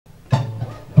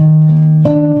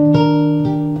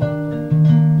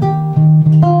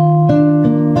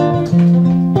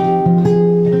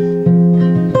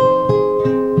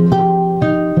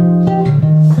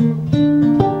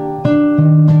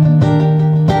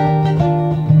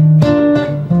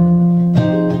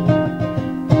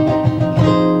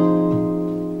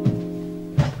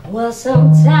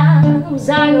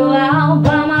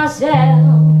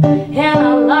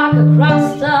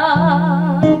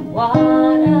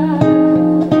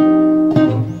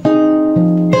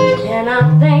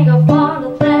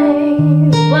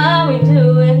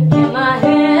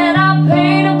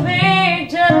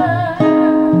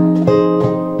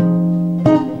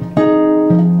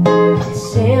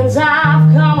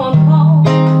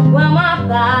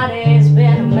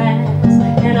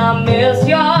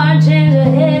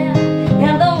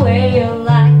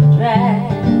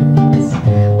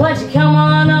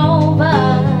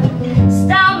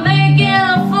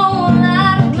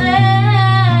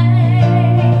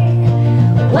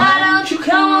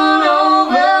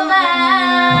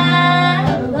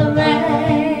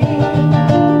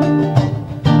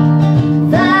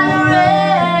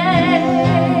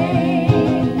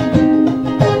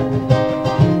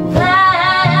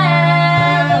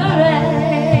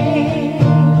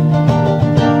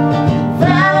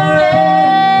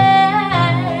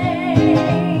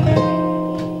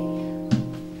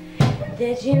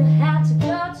to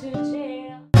go to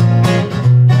jail.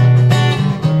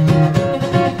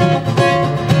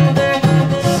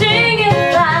 Sing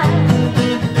it back,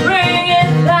 bring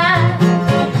it back.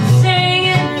 Sing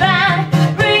it back,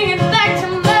 bring it back to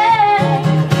me.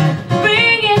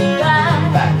 Bring it back,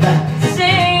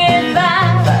 sing it back,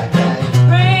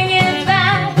 bring it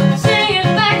back, sing it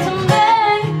back to me.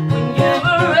 When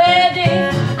you're ready,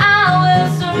 I will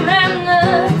surrender.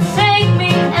 Take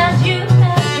me as you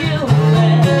will.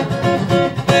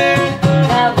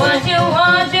 Have what you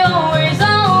want, your is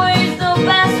always the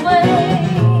best way.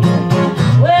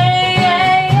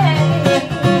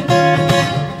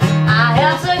 I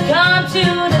have succumbed to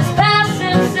this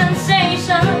passive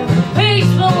sensation,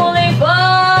 peacefully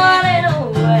falling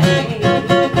away.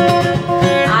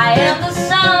 I am the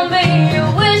zombie you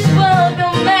wish would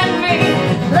command me.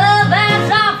 Love as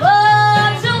I fall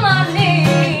to my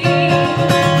knees.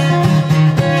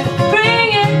 Bring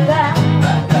it back,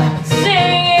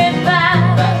 sing it back.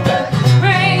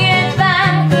 Bring it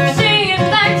back, sing it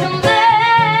back to me.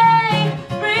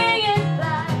 Bring it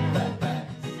back,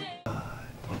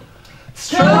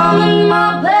 strumming my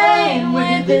pain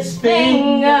with his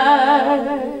fingers,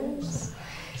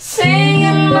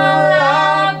 singing my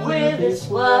life with his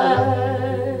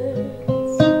words,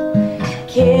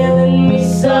 killing me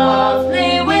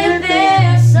softly with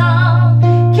this song,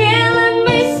 killing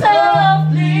me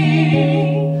softly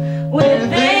with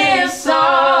this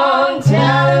song,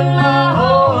 telling my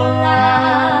whole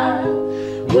life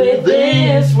with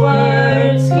his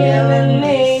words, killing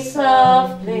me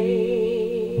softly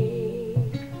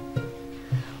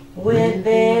with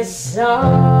this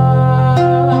song.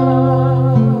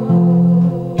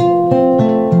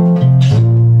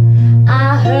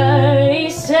 I heard he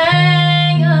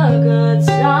sang a good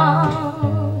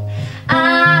song.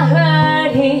 I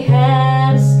heard he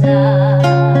had style,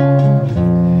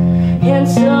 and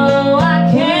so I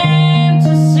came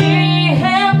to see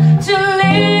him to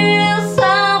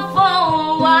listen for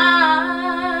a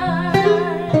while.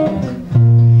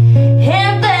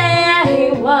 And there he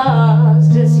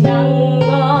was, this young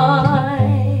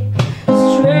boy,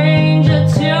 stranger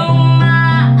to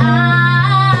my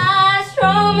eyes,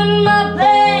 strumming my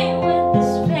pain with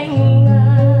his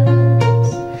fingers,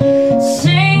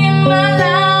 singing my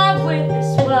life with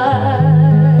his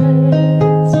words,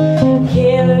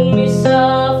 killing me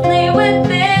softly with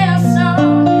this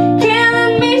song,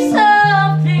 killing me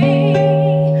softly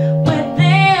with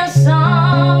this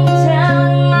song,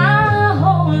 telling my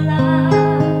whole life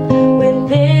with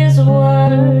his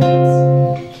words,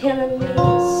 killing me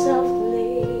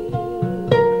softly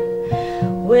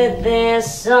with this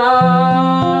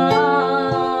song.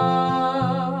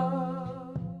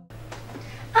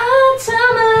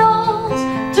 Atemlos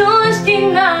durch die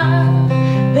Nacht,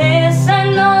 bis ein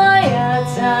neuer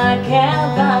Tag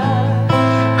herbei.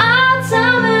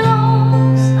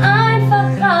 Atemlos,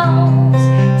 einfach raus,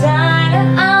 deine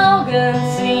Augen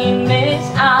ziehen mich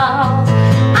aus.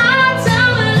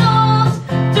 Atemlos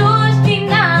durch die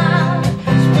Nacht,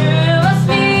 spür, was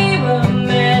Liebe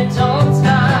mit uns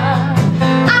macht.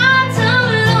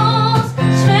 Atemlos,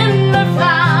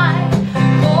 schwindelfrei,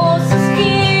 großes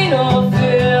Kino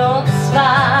für uns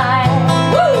zwei.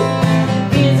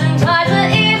 Wir sind heute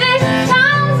ewig,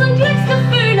 1000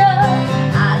 Glücksgefühle.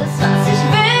 Alles, was ich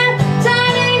will,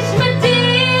 teile ich mit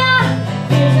dir.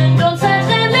 Wir sind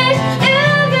unzertrennlich,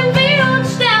 irgendwie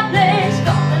unsterblich.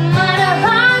 Komm in meine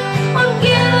Hand und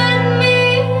gib in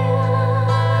mir.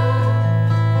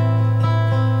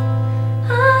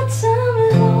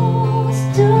 Atemlos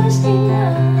durch die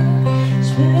Nacht,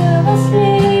 spür, was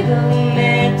Liebe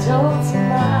mit uns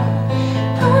macht.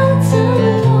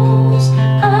 Atemlos,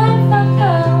 einfach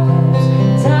raus,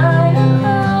 deine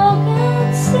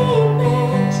Augen ziehen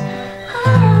mich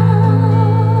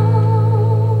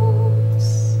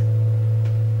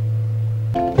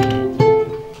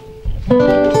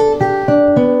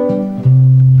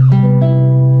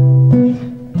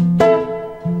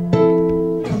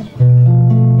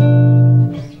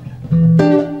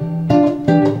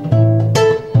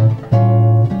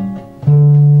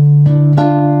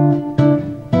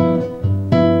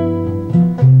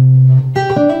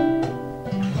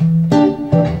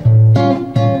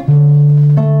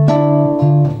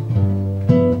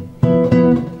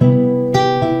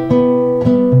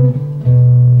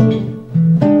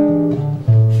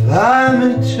Fly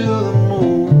me to the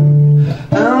moon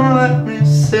and let me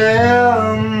sail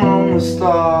among the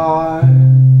stars.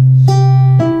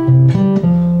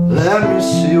 Let me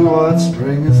see what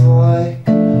spring is like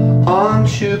on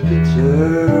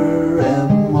Jupiter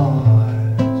and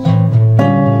Mars.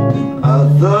 In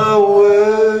other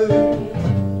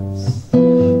words,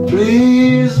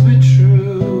 please be true.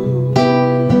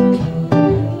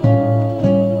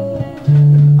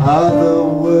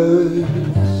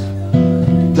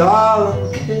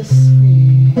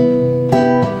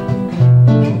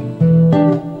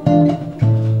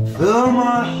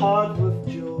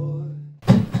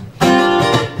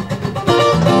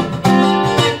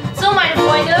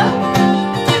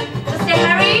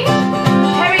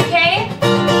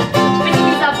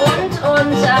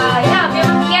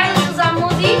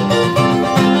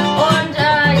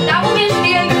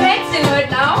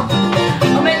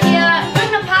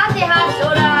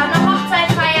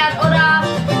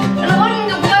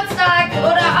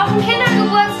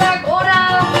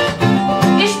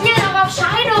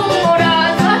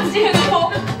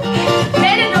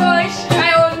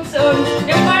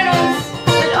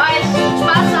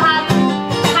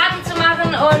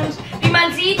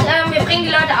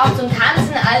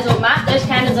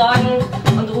 Sorgen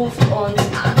und ruft uns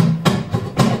an.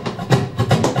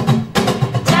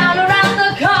 Down around the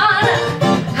corner,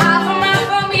 half a mile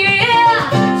from here,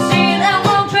 see that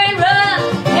one train run,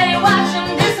 hey, watch him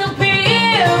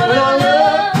disappear. With our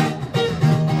love,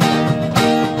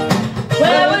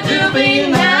 where would you be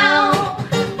now?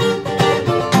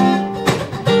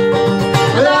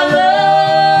 With our love.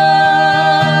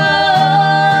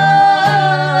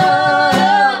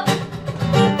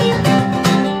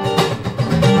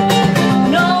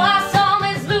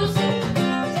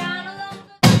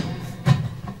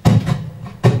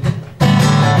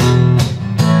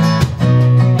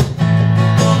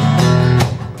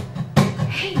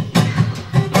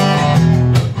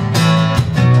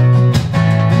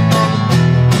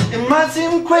 Might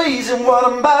seem crazy what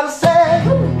I'm about to say.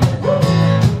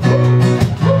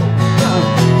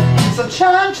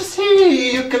 Sunshine just here,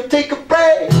 you can take a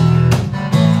break.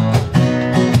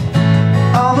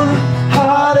 I'm a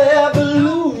hot air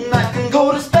balloon, I can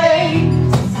go to space.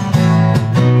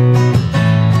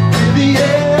 In the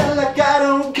air like I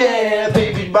don't care,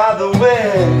 baby, by the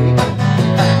way.